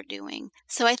that they're doing.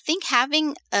 So I think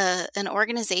having an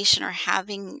organization or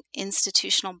having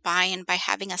institutional buy-in by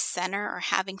having a center or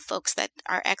having folks that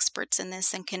are experts in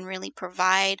this and can really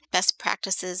provide best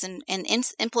practices and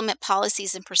implement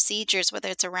policies and procedures, whether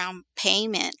it's around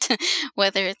payment,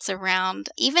 whether it's around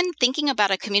even thinking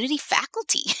about a community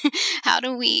faculty. How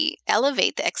do we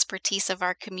elevate the expertise of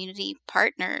our community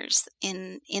partners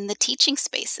in the teaching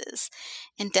spaces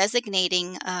and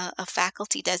designating a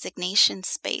faculty designation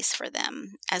space for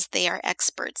them as they are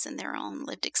experts in their own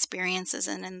lived experiences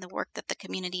and in the work that the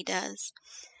community does.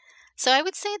 So I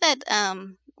would say that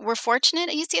we're fortunate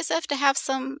at UCSF to have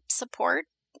some support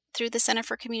through the Center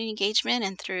for Community Engagement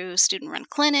and through student-run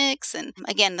clinics. And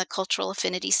again, the cultural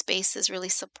affinity spaces really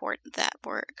support that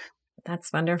work.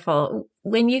 That's wonderful.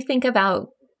 When you think about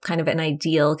kind of an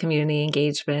ideal community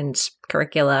engagement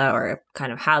curricula or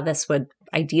kind of how this would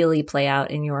ideally play out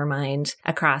in your mind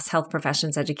across health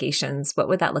professions educations, what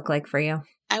would that look like for you?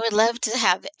 I would love to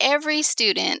have every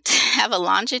student have a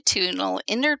longitudinal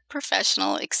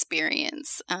interprofessional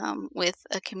experience with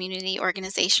a community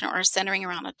organization or centering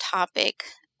around a topic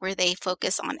where they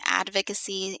focus on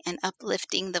advocacy and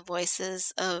uplifting the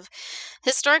voices of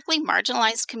historically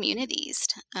marginalized communities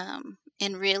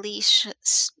and really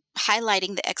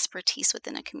highlighting the expertise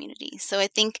within a community. So I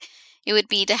think it would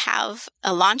be to have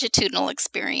a longitudinal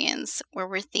experience where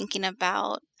we're thinking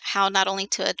about how not only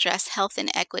to address health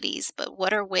inequities, but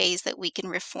what are ways that we can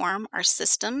reform our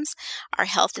systems, our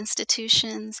health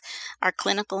institutions, our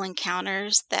clinical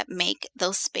encounters that make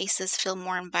those spaces feel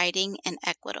more inviting and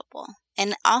equitable.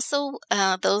 And also,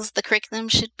 the curriculum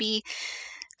should be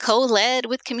co-led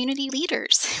with community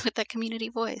leaders, with that community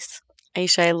voice.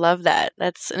 Aisha, I love that.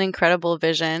 That's an incredible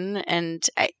vision. And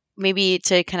maybe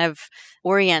to kind of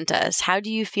orient us, how do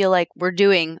you feel like we're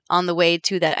doing on the way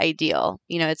to that ideal?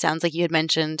 You know, it sounds like you had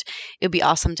mentioned it would be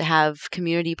awesome to have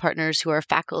community partners who are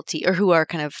faculty or who are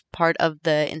kind of part of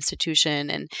the institution.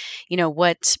 And, you know,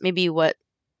 what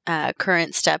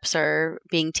current steps are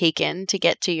being taken to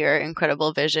get to your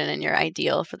incredible vision and your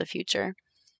ideal for the future?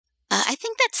 I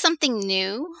think that's something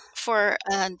new for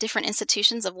different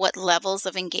institutions of what levels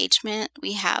of engagement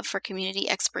we have for community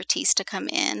expertise to come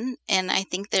in. And I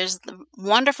think there's the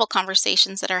wonderful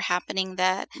conversations that are happening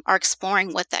that are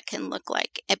exploring what that can look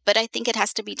like. But I think it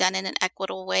has to be done in an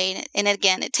equitable way. And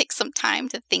again, it takes some time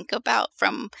to think about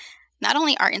from not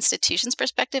only our institution's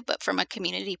perspective, but from a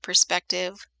community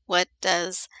perspective. What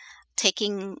does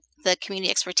taking the community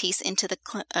expertise into the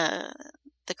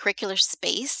curricular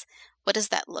space, what does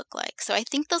that look like? So I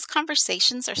think those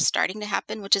conversations are starting to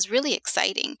happen, which is really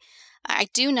exciting. I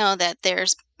do know that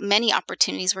there's many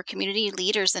opportunities where community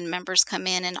leaders and members come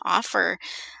in and offer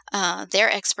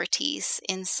their expertise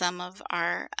in some of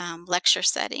our lecture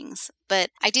settings. But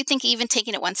I do think even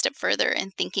taking it one step further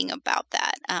and thinking about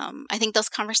that, I think those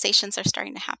conversations are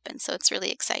starting to happen. So it's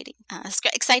really exciting.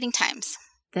 Exciting times.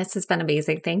 This has been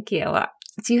amazing. Thank you.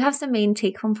 Do you have some main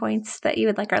take-home points that you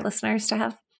would like our listeners to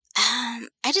have?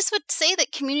 I just would say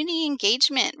that community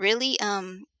engagement really,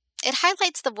 it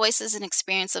highlights the voices and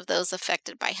experience of those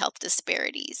affected by health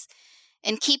disparities.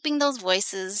 And keeping those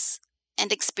voices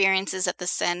and experiences at the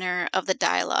center of the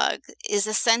dialogue is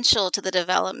essential to the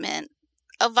development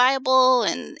of viable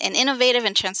and innovative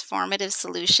and transformative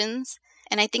solutions.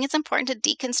 And I think it's important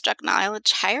to deconstruct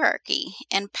knowledge hierarchy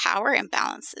and power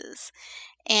imbalances.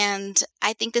 And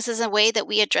I think this is a way that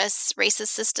we address racist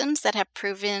systems that have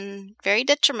proven very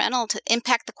detrimental to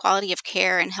impact the quality of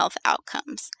care and health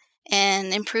outcomes.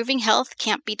 And improving health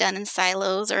can't be done in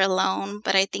silos or alone,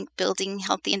 but I think building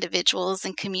healthy individuals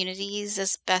and communities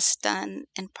is best done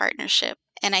in partnership.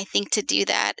 And I think to do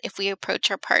that, if we approach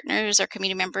our partners or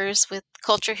community members with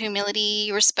culture,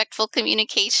 humility, respectful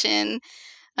communication,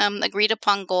 agreed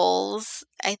upon goals,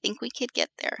 I think we could get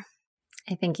there.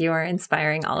 I think you are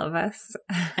inspiring all of us.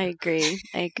 I agree.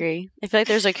 I feel like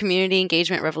there's a community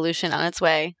engagement revolution on its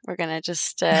way. We're going to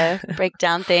just break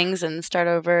down things and start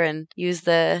over and use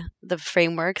the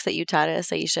frameworks that you taught us,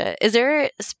 Aisha. Is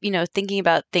there, thinking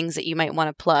about things that you might want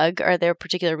to plug, are there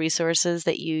particular resources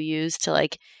that you use to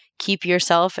like keep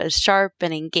yourself as sharp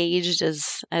and engaged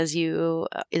as you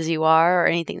are, or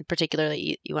anything in particular that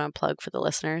you want to plug for the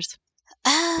listeners?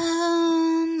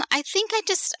 I think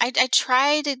I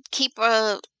try to keep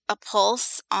a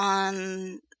pulse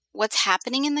on what's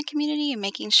happening in the community and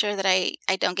making sure that I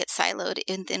don't get siloed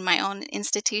in my own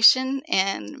institution,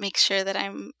 and make sure that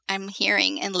I'm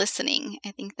hearing and listening.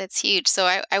 I think that's huge.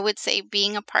 So I would say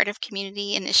being a part of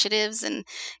community initiatives and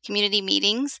community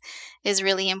meetings is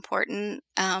really important.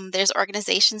 There's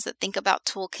organizations that think about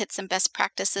toolkits and best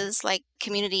practices like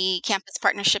Community Campus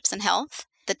Partnerships in Health.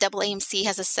 The AAMC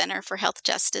has a Center for Health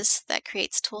Justice that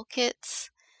creates toolkits.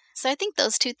 So I think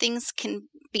those two things can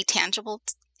be tangible,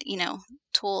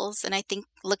 tools. And I think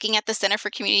looking at the Center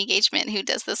for Community Engagement, who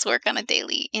does this work on a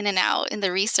daily in and out in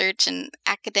the research and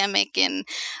academic and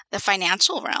the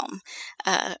financial realm,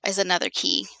 is another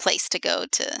key place to go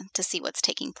to see what's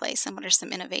taking place and what are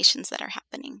some innovations that are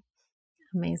happening.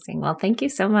 Amazing. Well, thank you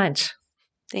so much.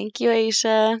 Thank you,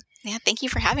 Aisha. Yeah, thank you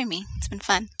for having me. It's been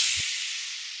fun.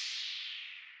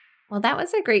 Well, that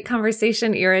was a great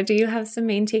conversation. Ira, do you have some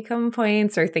main take-home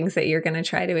points or things that you're going to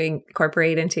try to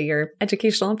incorporate into your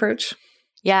educational approach?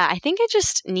 Yeah, I think I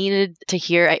just needed to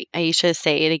hear Aisha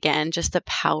say it again, just the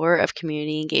power of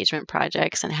community engagement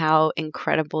projects and how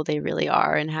incredible they really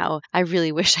are, and how I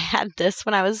really wish I had this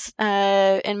when I was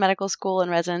in medical school and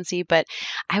residency. But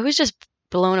I was just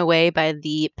blown away by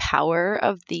the power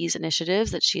of these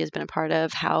initiatives that she has been a part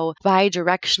of, how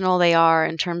bi-directional they are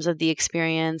in terms of the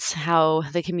experience, how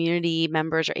the community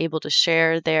members are able to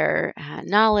share their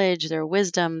knowledge, their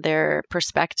wisdom, their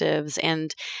perspectives,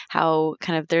 and how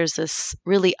kind of there's this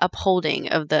really upholding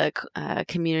of the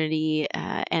community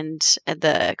and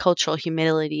the cultural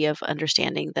humility of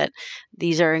understanding that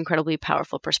these are incredibly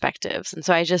powerful perspectives. And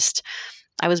so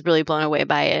I was really blown away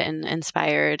by it and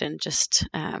inspired, and just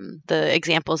the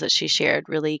examples that she shared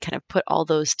really kind of put all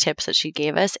those tips that she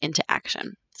gave us into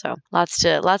action. So lots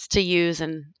to use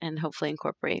and hopefully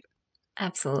incorporate.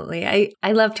 Absolutely.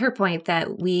 I loved her point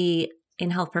that we in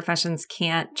health professions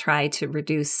can't try to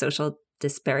reduce social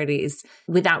disparities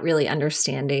without really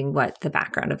understanding what the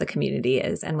background of the community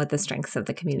is and what the strengths of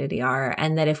the community are.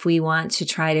 And that if we want to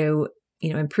try to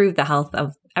improve the health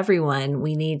of everyone,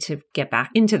 we need to get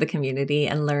back into the community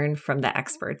and learn from the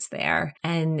experts there.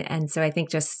 And so I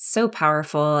think just so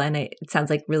powerful. And it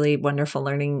sounds like really wonderful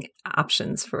learning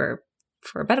options for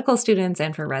medical students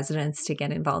and for residents to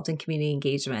get involved in community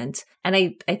engagement. And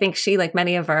I think she, like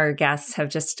many of our guests, have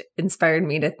just inspired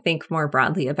me to think more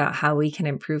broadly about how we can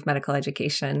improve medical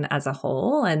education as a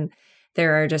whole. And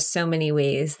there are just so many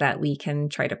ways that we can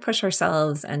try to push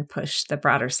ourselves and push the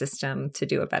broader system to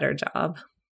do a better job.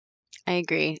 I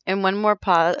agree. And one more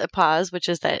pause, which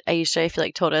is that Aisha, I feel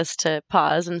like, told us to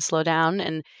pause and slow down.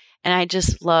 And I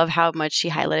just love how much she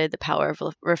highlighted the power of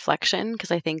reflection,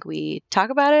 because I think we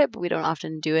talk about it, but we don't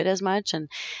often do it as much. And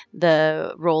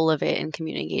the role of it in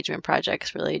community engagement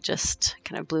projects really just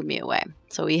kind of blew me away.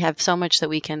 So we have so much that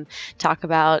we can talk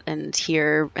about and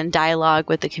hear and dialogue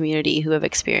with the community who have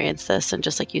experienced this. And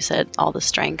just like you said, all the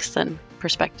strengths and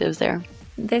perspectives there.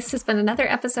 This has been another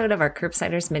episode of our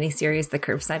Curbsiders mini-series, The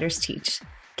Curbsiders Teach.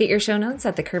 Get your show notes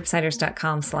at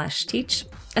thecurbsiders.com/teach.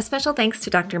 A special thanks to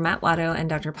Dr. Matt Watto and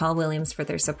Dr. Paul Williams for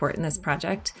their support in this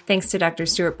project. Thanks to Dr.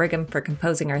 Stuart Brigham for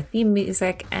composing our theme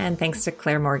music, and thanks to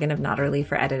Claire Morgan of Notterly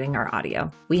for editing our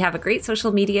audio. We have a great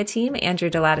social media team. Andrew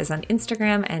Delat is on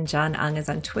Instagram and John Ung is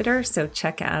on Twitter, so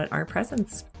check out our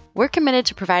presence. We're committed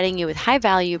to providing you with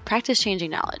high-value, practice-changing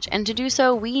knowledge, and to do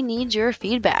so, we need your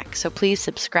feedback. So please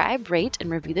subscribe, rate, and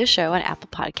review the show on Apple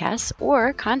Podcasts,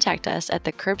 or contact us at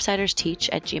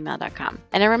thecurbsidersteach@gmail.com.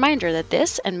 And a reminder that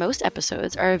this and most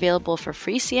episodes are available for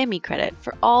free CME credit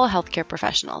for all healthcare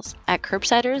professionals at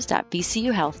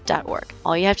curbsiders.vcuhealth.org.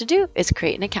 All you have to do is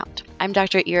create an account. I'm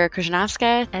Dr. Ira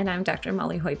Krzyzanowska. And I'm Dr.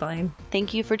 Molly Hoybein.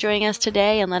 Thank you for joining us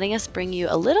today and letting us bring you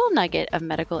a little nugget of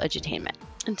medical edutainment.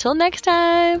 Until next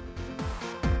time!